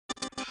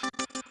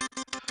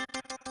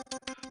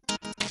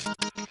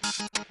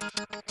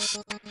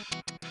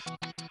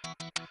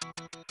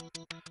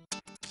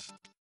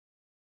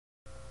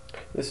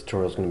This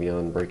tutorial is going to be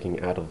on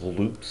breaking out of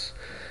loops,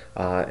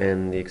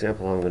 and the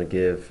example I'm going to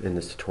give in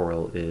this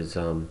tutorial is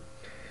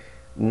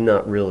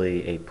not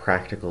really a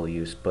practical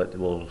use, but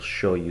will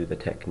show you the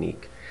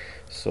technique.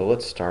 So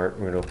let's start.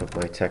 We're going to open up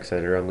my text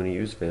editor. I'm going to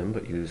use Vim,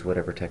 but use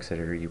whatever text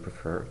editor you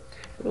prefer.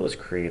 We'll just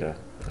create a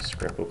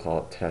script. We'll call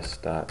it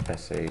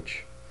test.sh.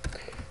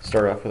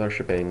 Start off with our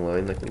shebang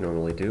line like we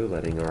normally do,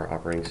 letting our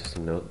operating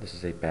system know that this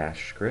is a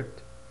bash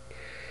script.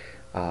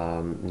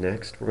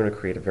 Next, we're going to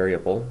create a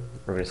variable.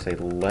 We're going to say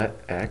let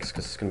x,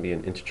 because it's going to be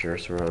an integer,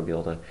 so we're going to be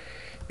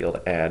able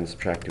to add and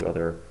subtract, do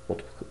other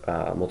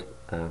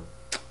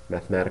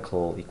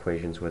mathematical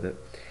equations with it.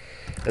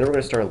 And then we're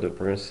going to start a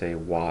loop. We're going to say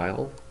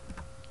while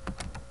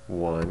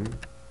 1,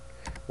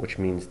 which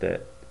means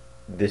that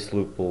this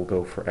loop will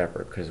go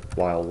forever, because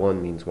while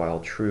 1 means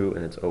while true,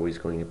 and it's always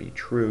going to be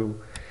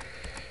true.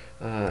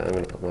 I'm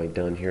going to put my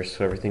done here,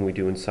 so everything we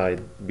do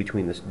inside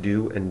between this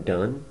do and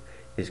done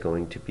is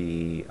going to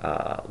be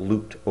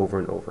looped over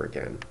and over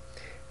again.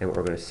 And what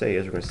we're going to say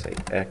is we're going to say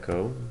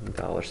echo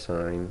 $$1,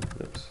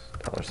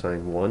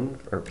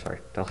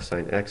 or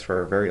sorry, $x for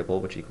our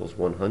variable, which equals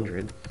 100.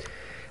 And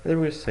then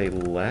we're going to say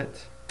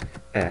let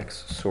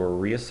x, so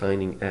we're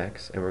reassigning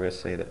x, and we're going to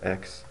say that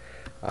x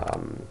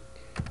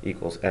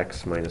equals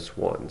x minus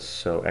 1.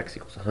 So x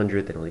equals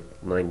 100, then it'll equal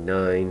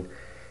 99,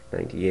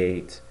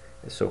 98,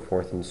 and so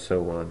forth and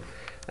so on.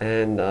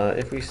 And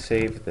if we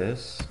save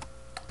this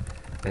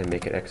and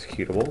make it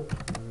executable,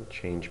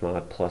 change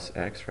mod plus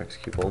x for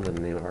executable, and then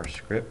the name of our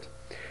script.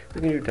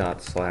 We can do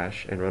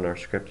 // and run our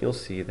script. You'll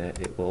see that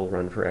it will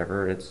run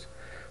forever, and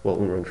well, it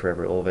won't run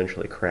forever. It will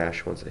eventually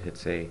crash once it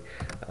hits a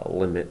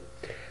limit.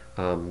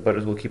 But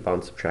as we'll keep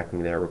on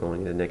subtracting there, we're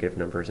going into negative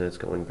numbers, and it's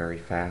going very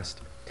fast.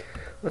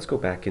 Let's go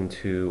back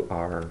into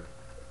our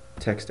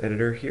text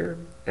editor here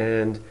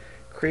and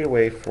create a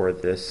way for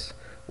this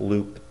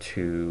loop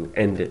to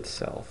end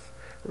itself.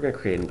 We're going to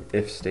create an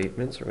if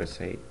statement, so we're going to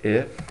say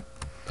if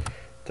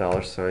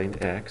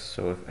 $x,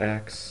 so if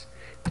x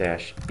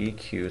dash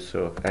eq,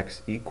 so if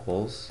x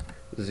equals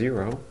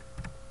 0,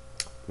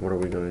 what are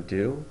we going to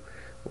do?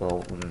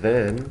 Well,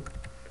 then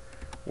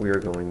we are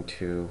going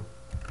to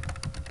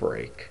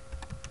break.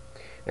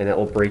 And that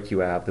will break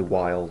you out of the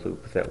while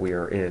loop that we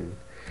are in.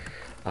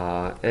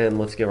 And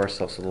let's give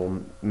ourselves a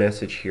little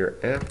message here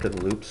after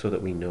the loop so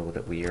that we know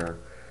that we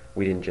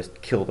didn't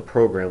just kill the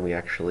program, we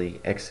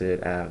actually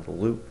exited out of the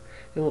loop.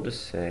 And we'll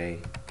just say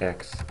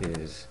x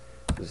is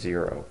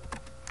 0.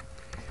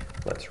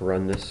 Let's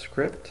run this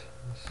script.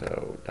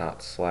 So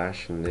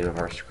 // in the name of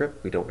our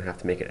script. We don't have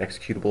to make it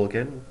executable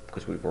again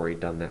because we've already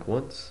done that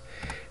once.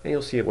 And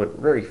you'll see it went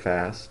very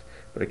fast,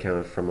 but it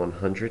counted from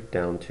 100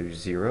 down to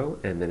 0,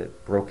 and then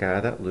it broke out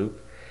of that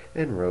loop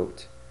and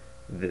wrote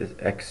that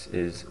x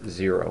is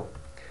 0.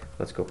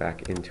 Let's go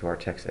back into our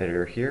text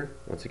editor here.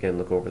 Once again,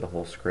 look over the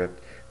whole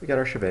script. We got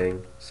our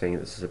shebang saying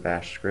this is a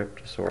bash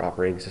script, so our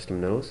operating system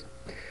knows.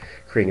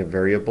 Creating a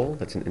variable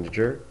that's an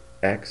integer,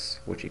 x,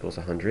 which equals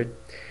 100.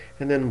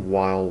 And then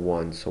while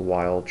 1, so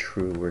while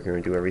true, we're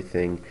going to do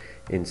everything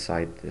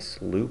inside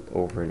this loop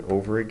over and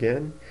over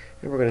again.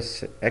 And we're going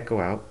to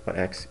echo out what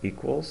x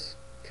equals.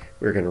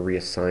 We're going to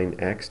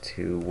reassign x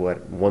to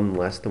what 1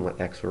 less than what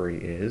x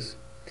already is.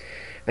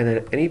 And then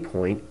at any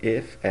point,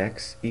 if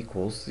x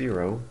equals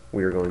 0,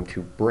 we are going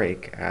to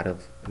break out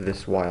of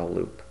this while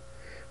loop,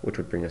 which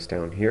would bring us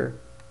down here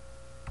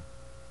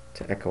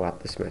to echo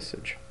out this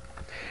message.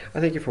 I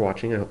thank you for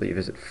watching. I hope that you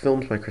visit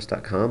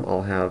filmedbychris.com.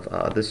 I'll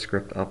have this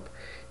script up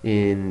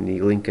in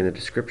the link in the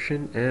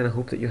description, and I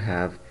hope that you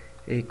have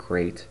a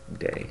great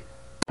day.